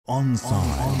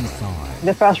Onside.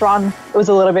 The first run, it was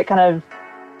a little bit kind of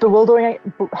bewildering,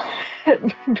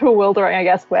 I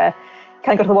guess, where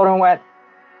kind of got to the bottom and went,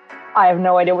 I have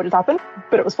no idea what just happened,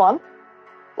 but it was fun.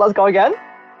 Let's go again.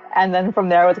 And then from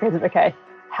there, it was a case of, okay,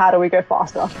 how do we go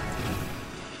faster?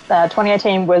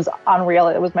 2018 was unreal.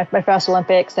 It was my first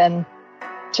Olympics, and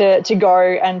to go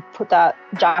and put that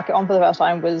jacket on for the first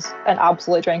time was an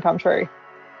absolute dream come true.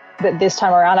 But this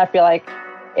time around, I feel like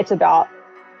it's about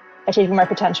achieving my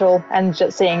potential and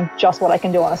just seeing just what I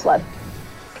can do on a sled.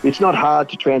 It's not hard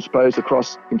to transpose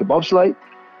across into bobsleigh.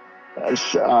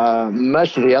 As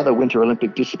most of the other Winter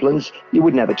Olympic disciplines, you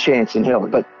wouldn't have a chance in hell.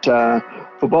 But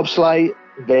for bobsleigh,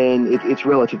 then it's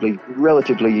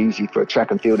relatively easy for a track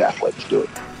and field athlete to do it.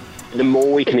 The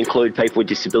more we can include people with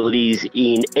disabilities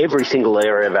in every single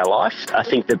area of our life, I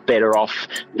think the better off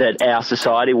that our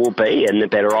society will be, and the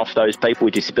better off those people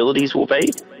with disabilities will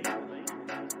be.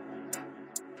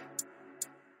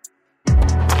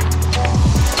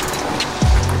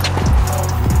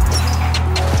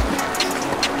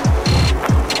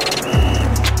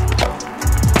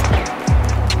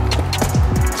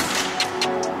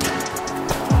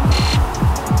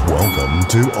 Welcome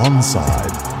to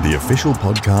Onside, the official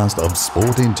podcast of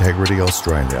Sport Integrity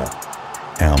Australia.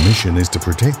 Our mission is to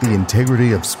protect the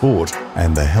integrity of sport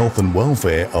and the health and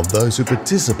welfare of those who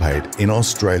participate in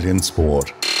Australian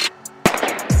sport.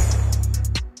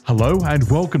 Hello and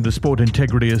welcome to Sport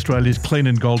Integrity Australia's Clean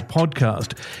and Gold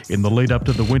podcast in the lead up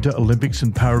to the Winter Olympics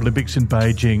and Paralympics in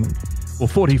Beijing. Well,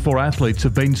 44 athletes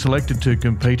have been selected to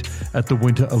compete at the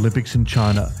Winter Olympics in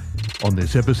China. On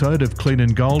this episode of Clean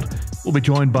and Gold, we'll be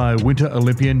joined by Winter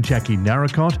Olympian Jackie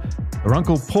Narracott, her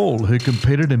uncle Paul, who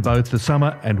competed in both the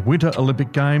Summer and Winter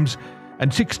Olympic Games,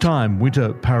 and six-time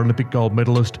Winter Paralympic gold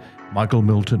medalist Michael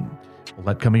Milton. All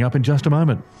that coming up in just a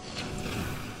moment.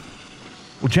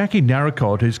 Well, Jackie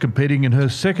Narracott is competing in her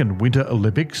second Winter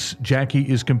Olympics. Jackie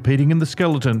is competing in the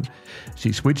skeleton.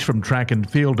 She switched from track and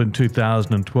field in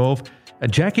 2012,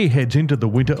 and Jackie heads into the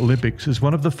Winter Olympics as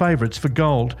one of the favourites for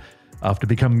gold, after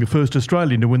becoming the first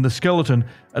Australian to win the skeleton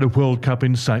at a World Cup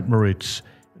in St. Moritz.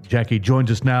 Jackie joins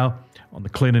us now on the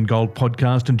Clean and Gold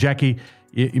podcast. And Jackie,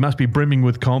 you must be brimming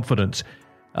with confidence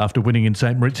after winning in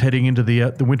St. Moritz, heading into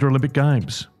the Winter Olympic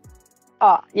Games.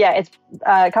 Oh, yeah, it's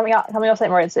coming off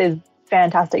St. Moritz is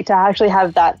fantastic. To actually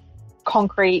have that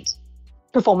concrete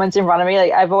performance in front of me,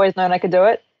 like, I've always known I could do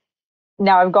it.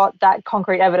 Now I've got that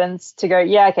concrete evidence to go,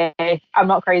 yeah, okay, I'm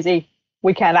not crazy.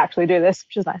 We can actually do this,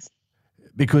 which is nice.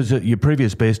 Because your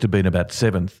previous best had been about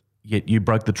seventh, yet you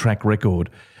broke the track record.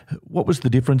 What was the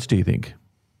difference, do you think?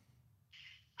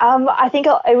 I think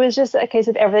it was just a case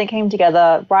of everything came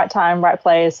together, right time, right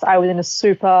place. I was in a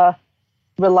super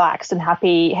relaxed and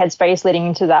happy headspace leading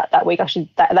into that week,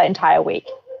 actually that entire week.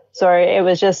 So it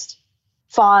was just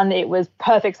fun. It was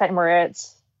perfect St.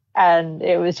 Moritz, and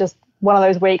it was just one of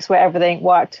those weeks where everything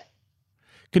worked.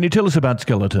 Can you tell us about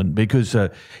skeleton? Because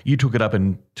you took it up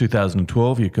in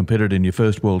 2012. You competed in your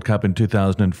first World Cup in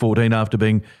 2014 after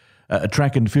being a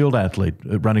track and field athlete,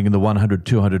 running in the 100,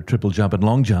 200, triple jump and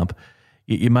long jump.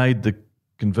 You made the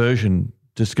conversion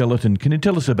to skeleton. Can you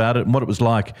tell us about it and what it was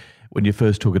like when you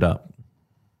first took it up?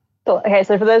 Cool. Okay,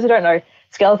 so for those who don't know,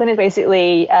 skeleton is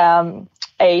basically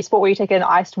a sport where you take an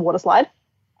iced water slide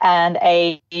and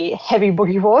a heavy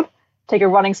boogie board, take a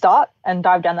running start and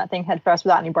dive down that thing head first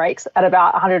without any brakes at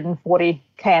about 140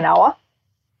 k an hour,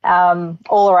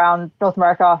 all around North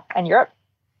America and Europe.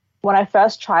 When I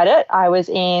first tried it, I was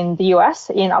in the US,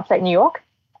 in upstate New York,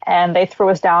 and they threw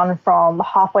us down from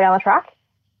halfway down the track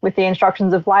with the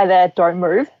instructions of lie there, don't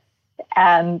move.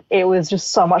 And it was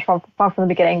just so much fun from the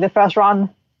beginning. The first run,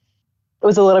 it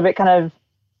was a little bit kind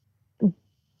of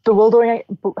bewildering,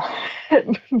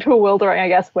 I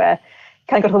guess, where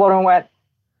kind of got to the bottom and went,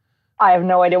 I have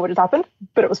no idea what just happened,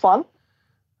 but it was fun.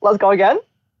 Let's go again.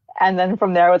 And then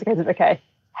from there, it was a case of, okay,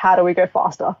 how do we go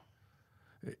faster?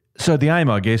 So the aim,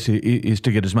 I guess, is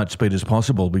to get as much speed as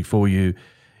possible before you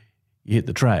hit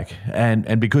the track.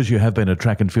 And because you have been a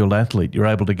track and field athlete, you're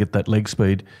able to get that leg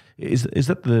speed. Is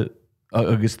that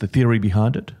the theory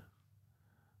behind it?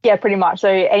 Yeah, pretty much. So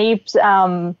any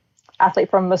athlete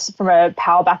from a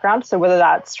power background, so whether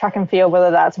that's track and field,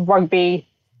 whether that's rugby,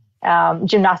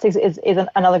 gymnastics is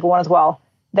another good one as well,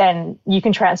 then you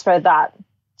can transfer that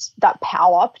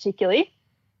power particularly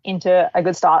into a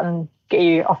good start and get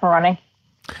you off and running.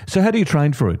 So how do you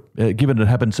train for it, given it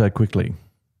happens so quickly?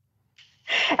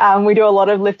 We do a lot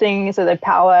of lifting, so the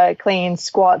power, clean,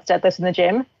 squats, deadlifts in the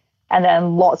gym, and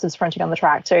then lots of sprinting on the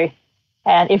track too.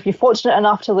 And if you're fortunate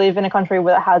enough to live in a country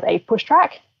where it has a push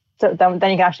track, so then you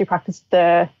can actually practice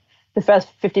the first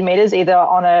 50 meters either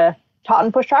on a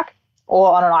tartan push track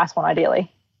or on an ice one,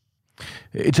 ideally.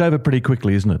 It's over pretty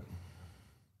quickly, isn't it?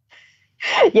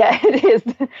 Yeah, it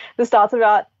is. The start's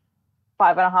about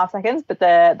 5.5 seconds, but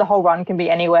the whole run can be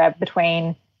anywhere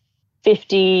between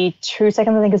 52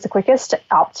 seconds, I think is the quickest,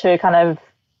 up to kind of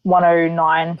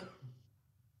 109.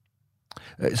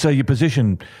 So your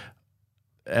position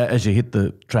as you hit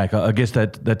the track, I guess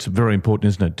that's very important,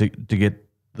 isn't it, to get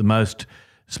the most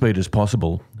speed as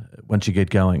possible once you get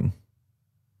going?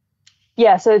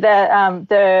 Yeah, so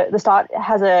the start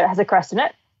has a crest in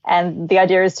it, and the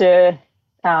idea is to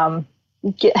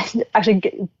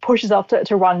push yourself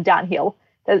to run downhill.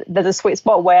 There's a sweet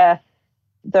spot where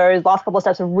those last couple of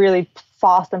steps are really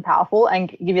fast and powerful and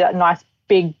give you that nice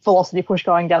big velocity push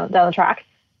going down the track.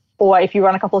 Or if you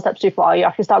run a couple of steps too far, you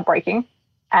actually start braking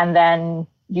and then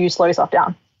you slow yourself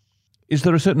down. Is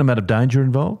there a certain amount of danger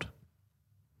involved?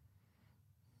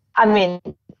 I mean,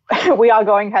 we are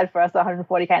going head first at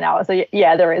 140k an hour, so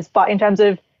yeah, there is. But in terms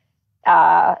of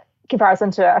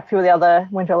comparison to a few of the other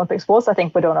Winter Olympic sports, I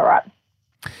think we're doing all right.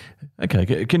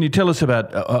 Okay. Can you tell us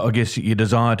about, I guess, your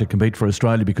desire to compete for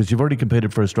Australia? Because you've already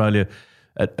competed for Australia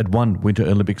at one Winter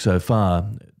Olympics so far.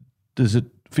 Does it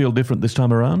feel different this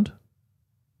time around?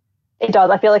 It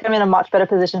does. I feel like I'm in a much better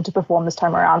position to perform this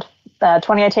time around.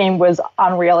 2018 was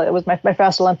unreal. It was my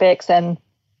first Olympics, and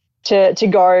to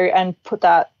go and put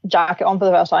that jacket on for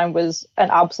the first time was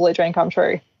an absolute dream come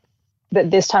true.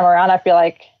 But this time around, I feel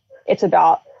like it's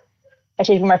about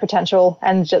achieving my potential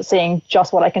and just seeing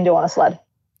just what I can do on a sled.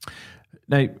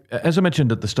 Now, as I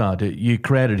mentioned at the start, you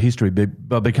created history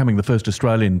by becoming the first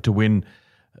Australian to win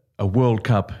a World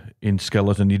Cup in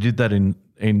skeleton. You did that in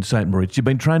St. Moritz. You've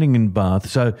been training in Bath,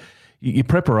 so your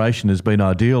preparation has been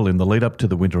ideal in the lead up to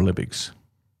the Winter Olympics.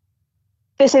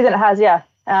 This season it has, yeah.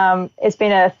 It's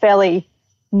been a fairly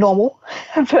normal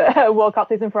World Cup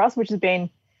season for us, which has been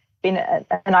a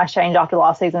nice change after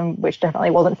last season, which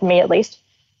definitely wasn't for me at least.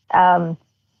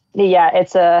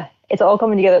 It's all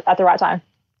coming together at the right time.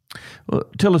 Well,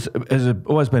 tell us, has it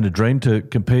always been a dream to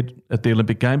compete at the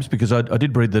Olympic Games? Because I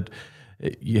did read that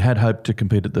you had hoped to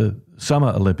compete at the Summer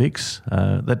Olympics.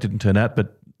 That didn't turn out,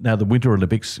 but now the Winter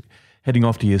Olympics, heading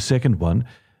off to your second one.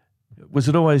 Was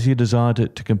it always your desire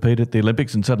to compete at the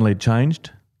Olympics and suddenly it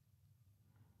changed?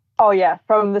 Oh, yeah.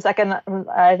 From the second,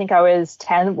 I think I was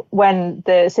 10, when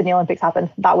the Sydney Olympics happened,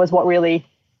 that was what really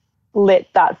lit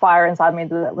that fire inside me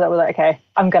that was like, okay,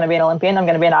 I'm going to be an Olympian. I'm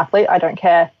going to be an athlete. I don't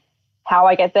care how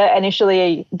I get there.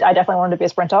 Initially, I definitely wanted to be a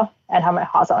sprinter and have my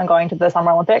heart set on going to the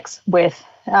Summer Olympics with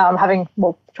trying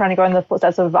to go in the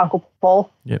footsteps of Uncle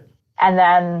Paul. Yep. And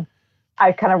then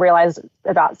I kind of realized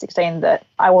about 16 that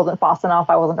I wasn't fast enough.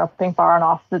 I wasn't jumping far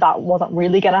enough, that wasn't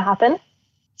really going to happen.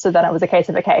 So then it was a case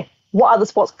of, okay, what other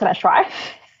sports can I try?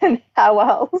 And how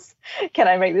else can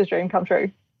I make this dream come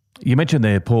true? You mentioned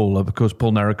there, Paul, of course,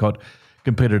 Paul Narracott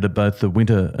competed at both the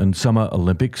Winter and Summer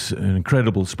Olympics. An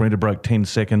incredible sprinter, broke 10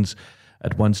 seconds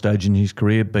at one stage in his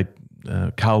career, beat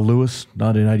Carl Lewis,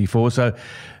 1984. So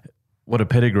what a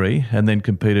pedigree, and then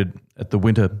competed at the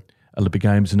Winter Olympic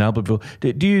Games in Albertville.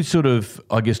 Do you sort of,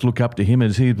 I guess, look up to him?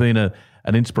 Has he been an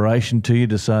inspiration to you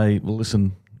to say, well,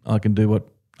 listen, I can do what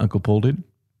Uncle Paul did?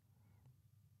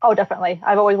 Oh, definitely.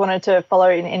 I've always wanted to follow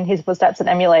in his footsteps and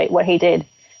emulate what he did.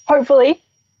 Hopefully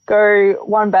go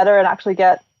one better and actually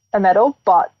get a medal,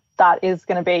 but that is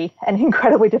going to be an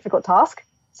incredibly difficult task.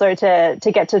 So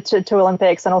to get to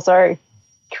Olympics and also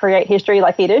create history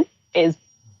like he did is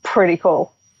pretty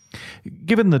cool.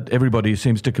 Given that everybody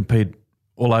seems to compete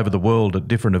all over the world at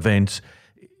different events,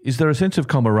 is there a sense of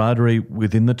camaraderie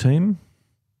within the team?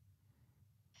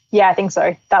 Yeah, I think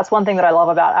so. That's one thing that I love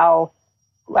about our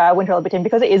Winter Olympic team,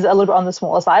 because it is a little bit on the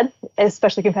smaller side,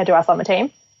 especially compared to our summer team.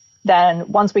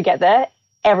 Then once we get there,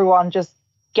 everyone just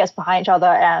gets behind each other.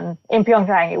 And in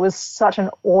Pyeongchang, it was such an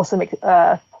awesome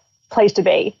place to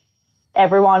be.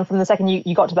 Everyone from the second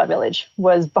you got to that village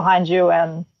was behind you,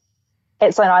 and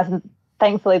it's so nice. And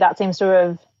thankfully, that seems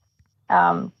to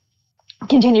have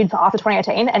continued after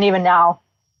 2018, and even now,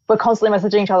 we're constantly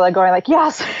messaging each other, going like,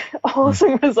 "Yes,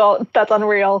 awesome result! That's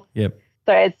unreal." Yep.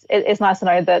 So it's nice to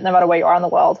know that no matter where you are in the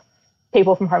world,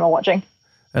 people from home are watching.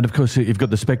 And of course, you've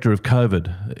got the spectre of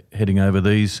COVID heading over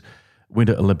these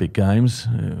Winter Olympic Games.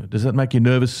 Does that make you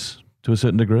nervous to a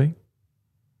certain degree?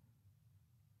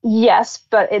 Yes,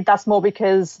 but that's more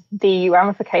because the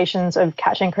ramifications of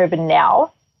catching COVID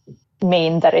now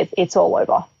mean that it's all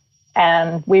over.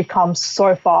 And we've come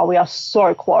so far. We are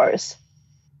so close.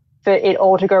 For it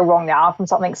all to go wrong now from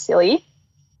something silly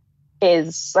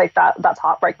is like that's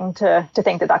heartbreaking to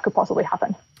think that could possibly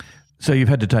happen. So you've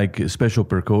had to take special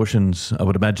precautions, I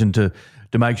would imagine, to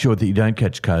make sure that you don't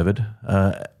catch COVID,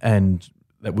 and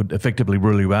that would effectively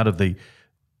rule you out of the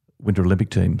Winter Olympic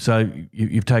team. So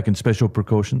you've taken special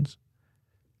precautions?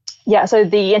 Yeah, so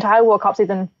the entire World Cup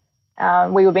season,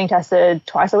 we were being tested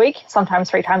twice a week, sometimes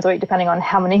 3 times a week, depending on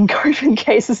how many COVID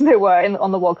cases there were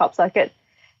on the World Cup circuit.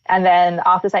 And then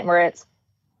after St. Moritz,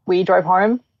 we drove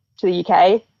home to the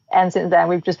UK. And since then,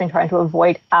 we've just been trying to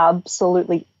avoid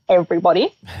absolutely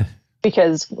everybody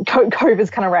because COVID's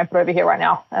kind of rampant over here right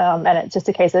now. And it's just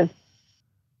a case of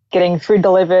getting food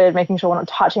delivered, making sure we're not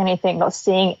touching anything, not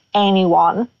seeing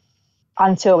anyone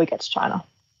until we get to China.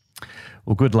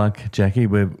 Well, good luck, Jackie.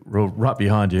 We're right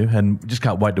behind you and just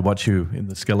can't wait to watch you in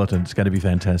the skeleton. It's going to be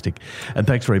fantastic. And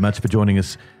thanks very much for joining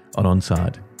us on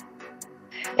Onside.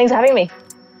 Thanks for having me.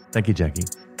 Thank you, Jackie.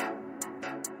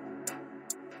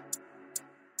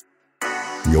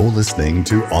 You're listening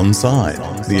to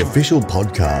Onside, the official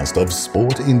podcast of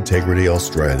Sport Integrity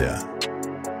Australia.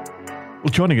 Well,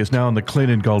 joining us now on the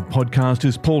Clean and Gold podcast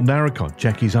is Paul Narracott,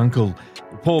 Jackie's uncle.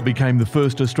 Paul became the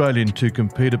first Australian to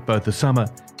compete at both the Summer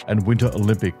and Winter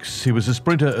Olympics. He was a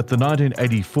sprinter at the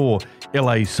 1984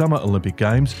 LA Summer Olympic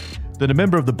Games, then a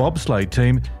member of the bobsleigh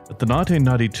team at the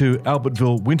 1992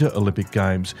 Albertville Winter Olympic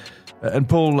Games. And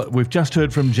Paul, we've just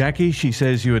heard from Jackie. She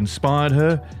says you inspired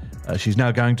her. She's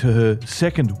now going to her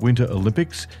second Winter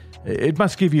Olympics. It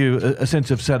must give you a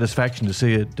sense of satisfaction to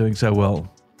see her doing so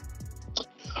well.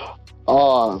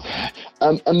 Oh,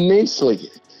 immensely.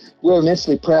 We're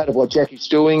immensely proud of what Jackie's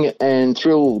doing and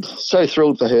so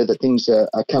thrilled for her that things are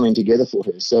coming together for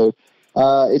her. So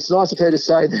it's nice of her to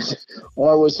say that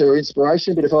I was her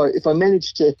inspiration, but if I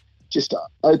managed to just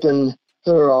open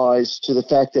her eyes to the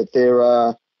fact that there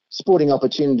are sporting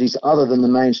opportunities other than the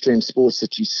mainstream sports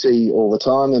that you see all the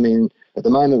time. I mean, at the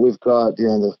moment we've got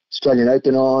the Australian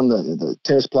Open on, the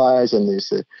tennis players, and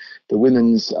there's the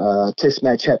women's test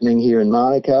match happening here in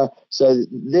Monaco. So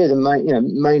they're the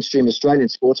mainstream Australian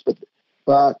sports, but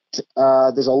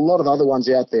there's a lot of other ones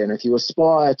out there. And if you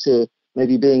aspire to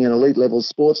maybe being an elite level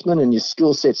sportsman and your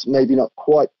skill sets maybe not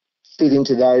quite fit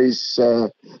into those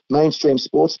mainstream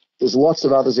sports, there's lots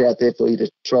of others out there for you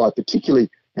to try, particularly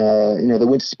the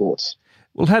winter sports.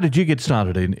 Well, how did you get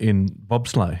started in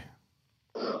bobsleigh?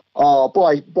 Oh,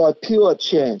 by pure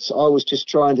chance. I was just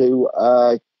trying to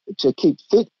keep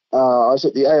fit. I was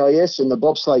at the AIS and the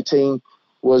bobsleigh team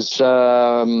was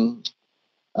coming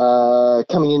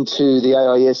into the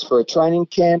AIS for a training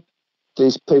camp.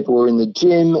 These people were in the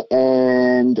gym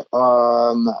and,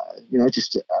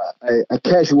 just a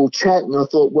casual chat. And I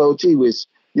thought, well, gee whiz,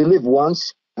 you live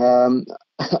once. I'd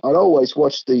always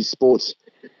watched these sports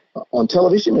on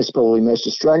television, as probably most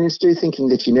Australians do, thinking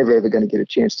that you're never ever going to get a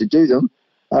chance to do them.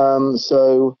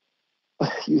 So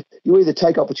you either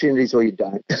take opportunities or you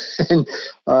don't. And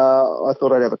I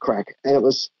thought I'd have a crack. And it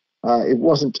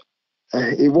wasn't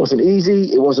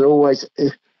easy. It wasn't always.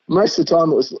 Most of the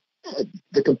time, it was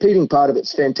the competing part of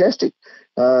it's fantastic.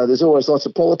 There's always lots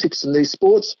of politics in these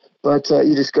sports, but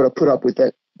you just got to put up with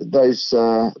those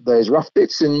rough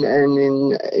bits and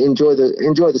enjoy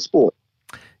the sport.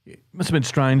 It must have been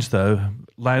strange, though,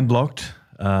 landlocked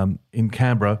in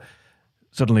Canberra,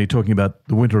 suddenly talking about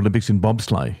the Winter Olympics in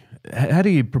bobsleigh. How do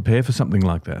you prepare for something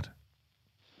like that?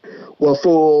 Well,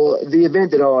 for the event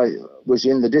that I was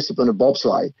in, the discipline of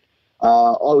bobsleigh,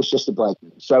 I was just a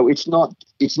brakeman. So it's not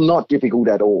difficult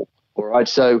at all right?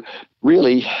 So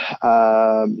really,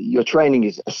 your training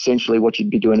is essentially what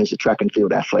you'd be doing as a track and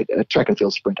field athlete, a track and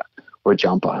field sprinter or a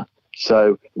jumper.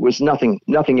 So it was nothing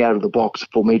out of the box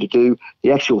for me to do.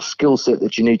 The actual skill set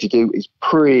that you need to do is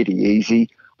pretty easy.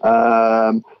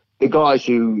 The guys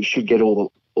who should get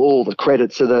all the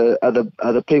credits are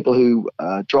the people who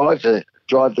drive the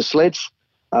sleds.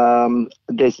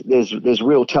 There's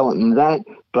real talent in that,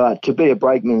 but to be a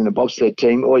brakeman in a bobsled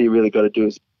team, all you really got to do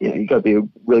is you got to be a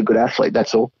really good athlete.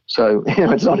 That's all. So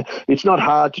it's not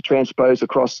hard to transpose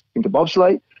across into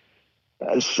bobsleigh.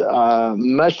 As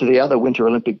most of the other Winter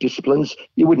Olympic disciplines,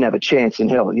 you wouldn't have a chance in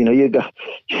hell. You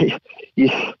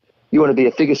want to be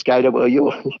a figure skater, well,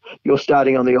 you're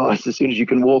starting on the ice as soon as you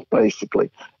can walk,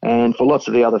 basically. And for lots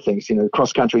of the other things,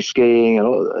 cross country skiing and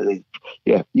all,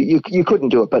 you couldn't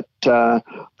do it. But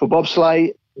for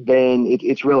bobsleigh, then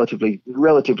it's relatively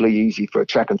easy for a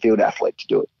track and field athlete to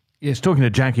do it. Yes, talking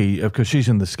to Jackie, of course, she's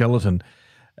in the skeleton,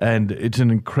 and it's an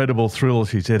incredible thrill.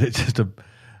 She said it's just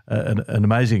an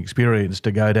amazing experience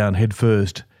to go down head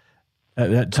first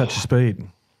at such a speed.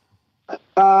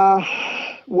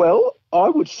 Well, I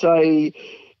would say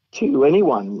to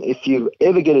anyone, if you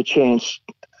ever get a chance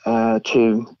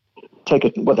to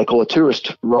take what they call a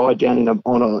tourist ride down in a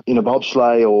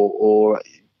bobsleigh, or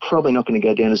probably not going to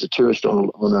go down as a tourist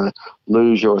on a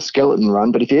luge or a skeleton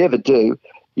run, but if you ever do,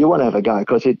 you want to have a go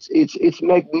because it's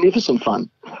magnificent fun.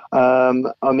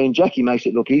 I mean, Jackie makes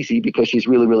it look easy because she's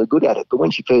really, really good at it. But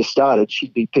when she first started,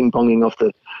 she'd be ping-ponging off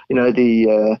the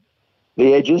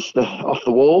edges, off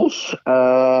the walls.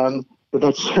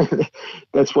 But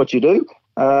that's what you do.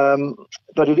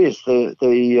 But it is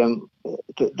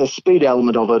the speed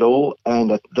element of it all, and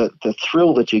the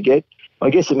thrill that you get. I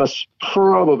guess it must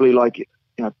probably, like,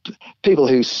 you know, people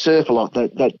who surf a lot, the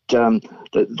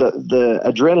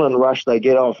adrenaline rush they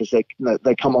get off as they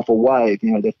come off a wave.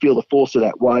 You know, they feel the force of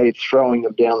that wave throwing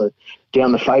them down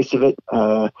the face of it.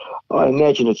 I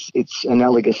imagine it's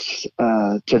analogous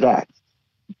to that.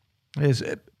 Yes,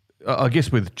 I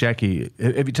guess with Jackie,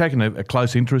 have you taken a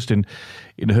close interest in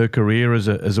her career as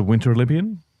a Winter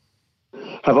Olympian?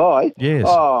 Have I? Yes.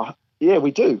 Oh, yeah,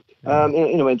 we do.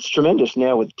 It's tremendous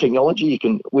now with technology.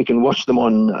 We can watch them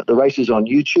on the races on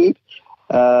YouTube,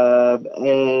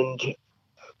 and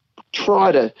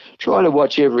try to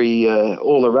watch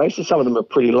all the races. Some of them are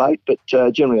pretty late, but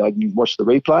generally I can watch the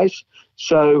replays.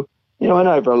 So, you know, and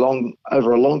over a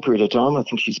long period of time, I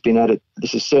think she's been at it.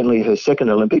 This is certainly her second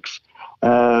Olympics.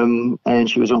 And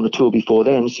she was on the tour before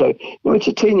then. So, you know, it's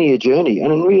a 10-year journey, and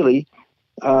then really,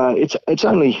 it's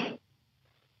only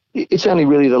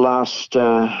really the last 3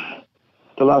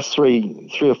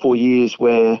 or 4 years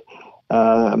where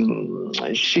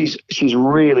she's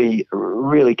really,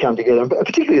 really come together.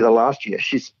 Particularly the last year,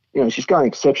 she's going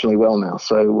exceptionally well now.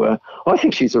 So I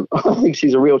think she's a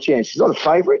real chance. She's not a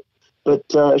favourite, but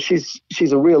she's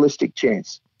a realistic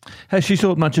chance. Has she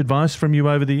sought much advice from you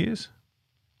over the years?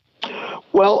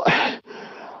 Well,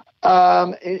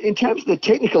 in terms of the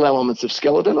technical elements of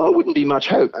skeleton, I wouldn't be much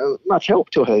help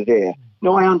to her there.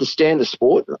 No, I understand the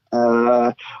sport,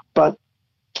 but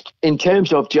in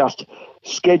terms of just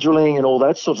scheduling and all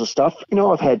that sorts of stuff, you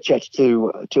know, I've had chats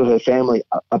to her family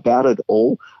about it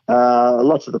all.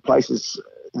 Lots of the places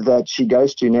that she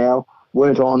goes to now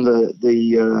weren't on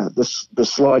the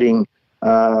sliding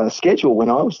schedule when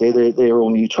I was there. They're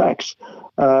all new tracks.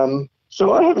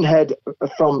 So I haven't had,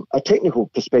 from a technical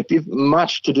perspective,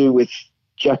 much to do with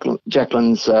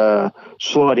Jacqueline's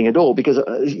sliding at all, because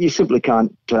you simply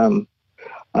can't.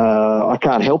 I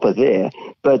can't help her there.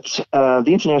 But the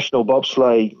International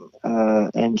Bobsleigh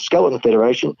and Skeleton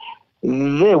Federation,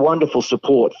 they're wonderful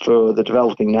support for the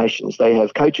developing nations. They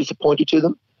have coaches appointed to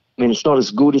them. I mean, it's not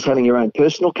as good as having your own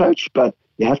personal coach, but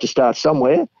you have to start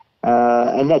somewhere.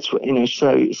 And that's, you know,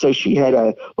 so she had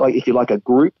a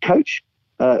group coach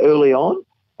early on,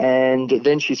 and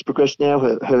then she's progressed now.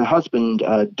 Her husband,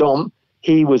 Dom,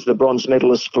 he was the bronze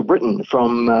medalist for Britain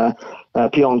from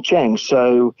Pyeongchang.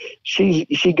 So she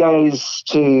goes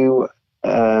to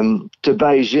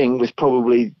Beijing with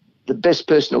probably the best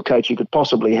personal coach you could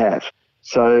possibly have.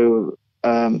 So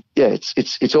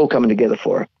it's all coming together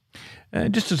for her.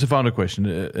 Just as a final question,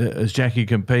 as Jackie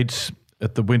competes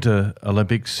at the Winter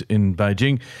Olympics in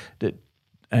Beijing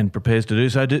and prepares to do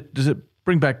so, does it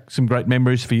bring back some great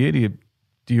memories for you?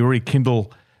 Do you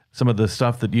rekindle some of the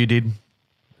stuff that you did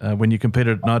when you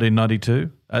competed in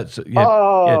 1992?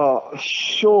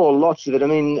 Sure, lots of it. I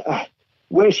mean,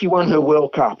 where she won her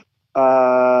World Cup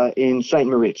in St.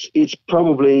 Moritz, it's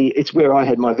where I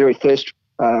had my very first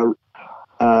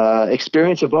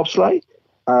experience of bobsleigh.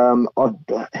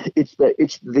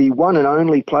 It's the one and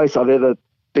only place I've ever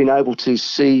been able to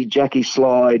see Jackie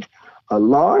slide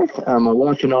live. My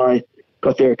wife and I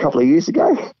got there a couple of years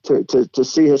ago to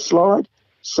see her slide.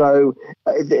 So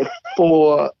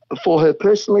for her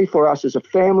personally, for us as a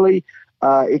family,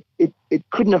 it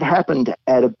couldn't have happened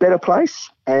at a better place.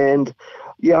 And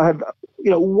yeah, I have,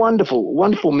 you know,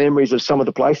 wonderful memories of some of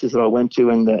the places that I went to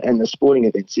and the sporting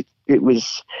events. It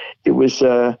was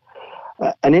an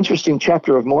interesting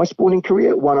chapter of my sporting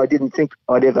career, one I didn't think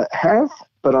I'd ever have,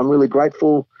 but I'm really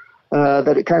grateful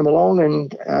that it came along,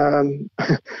 and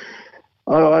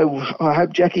I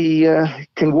hope Jackie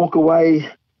can walk away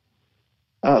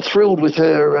thrilled with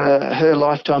her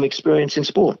lifetime experience in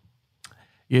sport.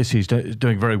 Yes, he's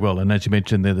doing very well. And as you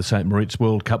mentioned there, the St. Moritz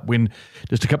World Cup win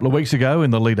just a couple of weeks ago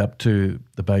in the lead up to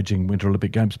the Beijing Winter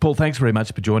Olympic Games. Paul, thanks very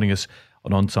much for joining us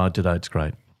on Onside today. It's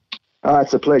great.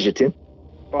 It's a pleasure, Tim.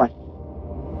 Bye.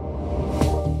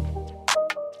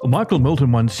 Well, Michael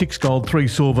Milton won 6 gold, 3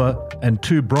 silver and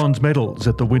 2 bronze medals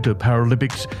at the Winter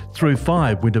Paralympics through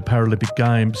 5 Winter Paralympic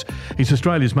Games. He's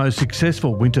Australia's most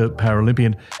successful Winter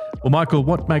Paralympian. Well, Michael,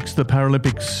 what makes the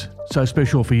Paralympics so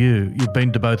special for you? You've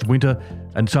been to both Winter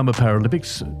and Summer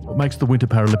Paralympics. What makes the Winter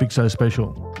Paralympics so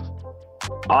special?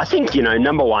 I think,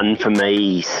 number one for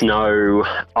me, snow,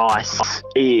 ice,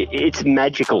 it's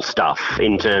magical stuff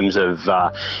in terms of,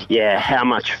 how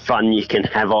much fun you can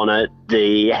have on it,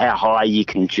 how high you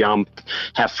can jump,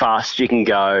 how fast you can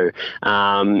go.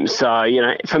 So, you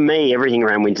know, for me, everything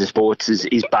around winter sports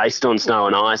is based on snow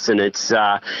and ice, and it's,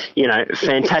 you know,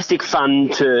 fantastic fun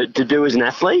to do as an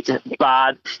athlete,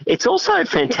 but it's also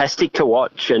fantastic to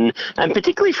watch, and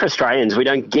particularly for Australians, we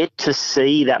don't get to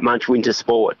see that much winter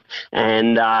sport.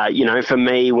 And, you know, for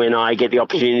me, when I get the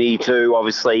opportunity to,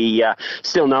 obviously,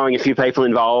 still knowing a few people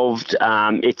involved,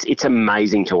 it's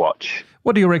amazing to watch.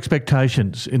 What are your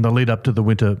expectations in the lead up to the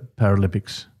Winter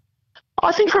Paralympics?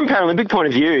 I think from a Paralympic point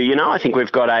of view, you know, I think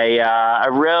we've got a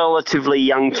relatively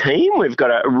young team. We've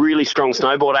got a really strong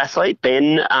snowboard athlete,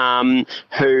 Ben,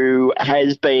 who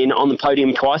has been on the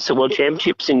podium twice at World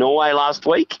Championships in Norway last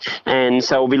week. And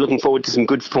so we'll be looking forward to some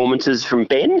good performances from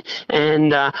Ben. And,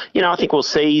 you know, I think we'll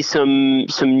see some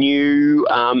new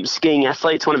skiing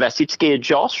athletes. One of our sit skier,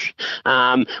 Josh,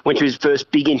 went to his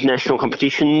first big international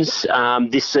competitions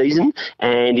this season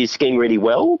and is skiing really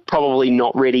well. Probably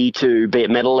not ready to be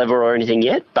at medal level or anything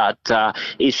yet, but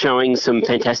is showing some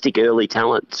fantastic early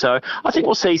talent. So I think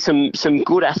we'll see some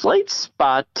good athletes,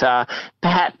 but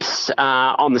perhaps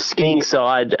on the skiing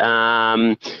side,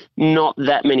 not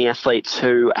that many athletes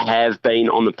who have been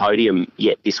on the podium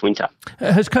yet this winter.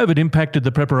 Has COVID impacted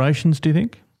the preparations, do you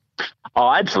think?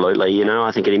 Oh, absolutely. You know,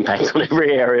 I think it impacts on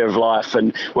every area of life.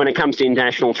 And when it comes to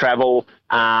international travel,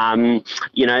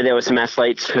 you know, there were some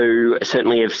athletes who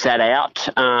certainly have sat out.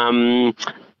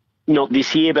 Not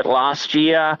this year, but last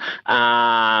year,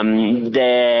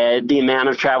 the amount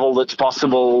of travel that's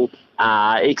possible,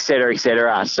 et cetera, et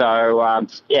cetera. So,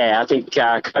 yeah, I think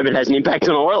COVID has an impact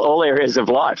on all areas of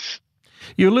life.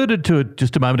 You alluded to it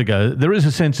just a moment ago. There is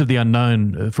a sense of the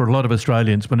unknown for a lot of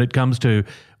Australians when it comes to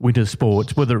winter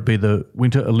sports, whether it be the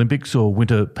Winter Olympics or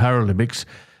Winter Paralympics.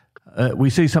 We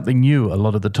see something new a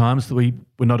lot of the times that we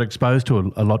were not exposed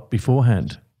to a lot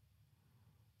beforehand.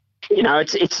 You know,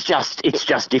 it's just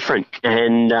different,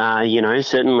 and you know,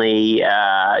 certainly,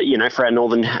 you know, for our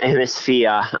Northern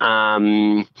Hemisphere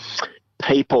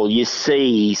people, you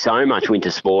see so much winter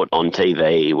sport on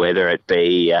TV, whether it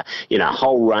be, you know, a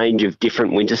whole range of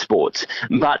different winter sports.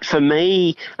 But for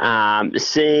me,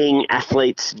 seeing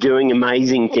athletes doing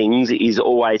amazing things is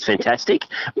always fantastic.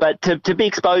 But to be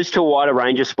exposed to a wider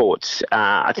range of sports,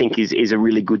 I think is a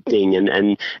really good thing,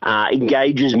 and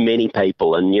engages many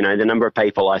people. And, you know, the number of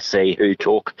people I see who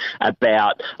talk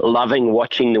about loving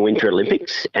watching the Winter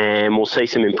Olympics, and we'll see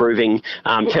some improving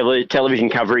television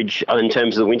coverage in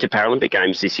terms of the Winter Paralympic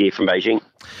Games this year from Beijing.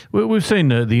 We've seen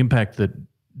the impact that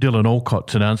Dylan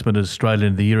Alcott's announcement as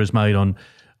Australian of the Year has made on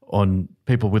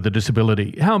people with a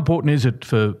disability. How important is it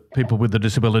for people with a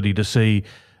disability to see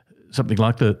something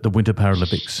like the Winter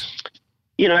Paralympics?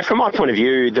 You know, from my point of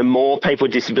view, the more people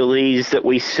with disabilities that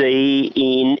we see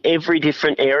in every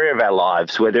different area of our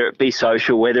lives, whether it be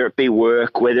social, whether it be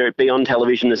work, whether it be on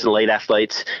television as elite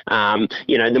athletes,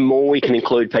 you know, the more we can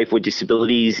include people with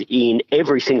disabilities in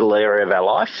every single area of our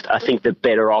life, I think the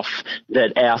better off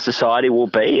that our society will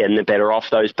be, and the better off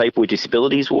those people with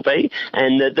disabilities will be,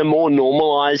 and the more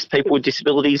normalised people with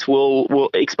disabilities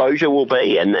exposure will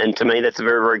be. And to me, that's a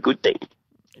very, very good thing.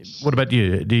 What about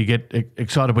you? Do you get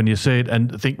excited when you see it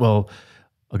and think, well,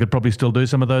 I could probably still do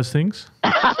some of those things?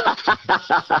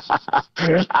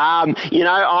 You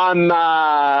know, I'm,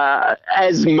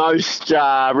 as most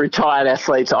retired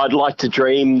athletes, I'd like to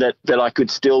dream that I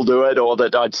could still do it, or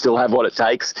that I'd still have what it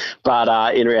takes.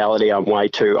 But in reality, I'm way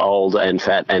too old and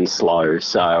fat and slow.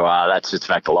 So that's just a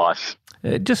fact of life.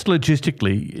 Just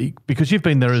logistically, because you've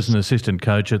been there as an assistant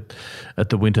coach at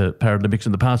the Winter Paralympics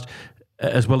in the past,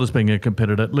 as well as being a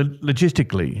competitor,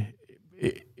 logistically,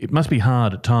 it must be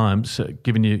hard at times,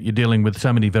 given you're dealing with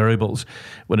so many variables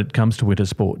when it comes to winter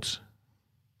sports.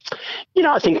 You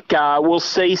know, I think we'll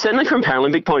see, certainly from a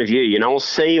Paralympic point of view, you know, we'll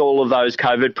see all of those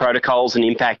COVID protocols and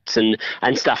impacts and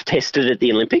stuff tested at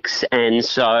the Olympics. And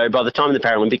so by the time the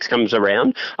Paralympics comes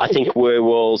around, I think we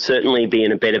will certainly be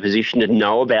in a better position to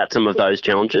know about some of those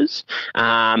challenges.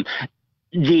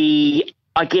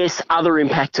 I guess other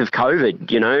impacts of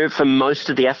COVID, you know, for most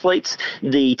of the athletes,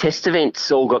 the test events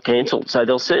all got cancelled. So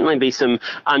there'll certainly be some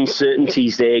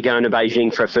uncertainties there going to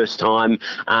Beijing for a first time.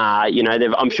 You know,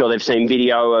 I'm sure they've seen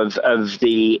video of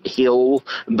the hill,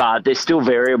 but there's still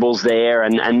variables there,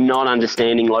 and not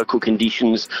understanding local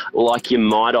conditions like you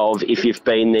might have if you've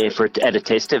been there at a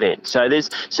test event. So there's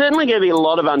certainly going to be a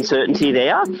lot of uncertainty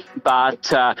there. But,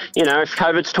 you know, if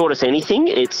COVID's taught us anything,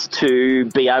 it's to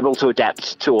be able to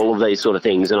adapt to all of these sort of of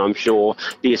things, and I'm sure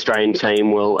the Australian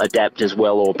team will adapt as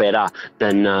well or better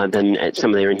than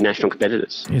some of their international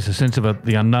competitors. Yes, a sense of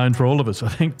the unknown for all of us, I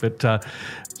think. But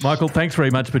Michael, thanks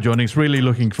very much for joining us. Really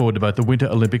looking forward to both the Winter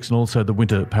Olympics and also the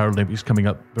Winter Paralympics coming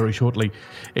up very shortly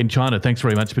in China. Thanks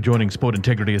very much for joining Sport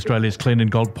Integrity Australia's Clean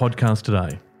and Gold podcast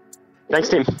today. Thanks,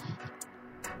 Tim.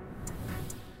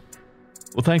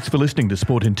 Well, thanks for listening to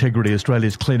Sport Integrity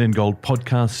Australia's Clean and Gold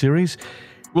podcast series.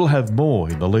 We'll have more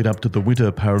in the lead up to the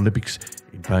Winter Paralympics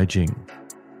in Beijing.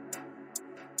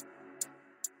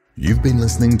 You've been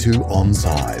listening to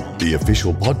Onside, the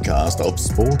official podcast of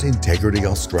Sport Integrity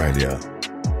Australia.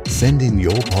 Send in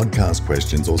your podcast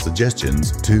questions or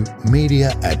suggestions to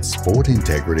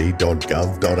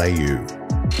media@sportintegrity.gov.au.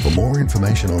 For more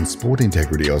information on Sport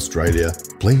Integrity Australia,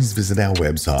 please visit our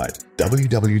website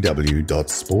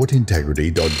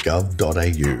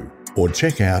www.sportintegrity.gov.au or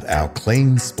check out our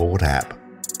Clean Sport app.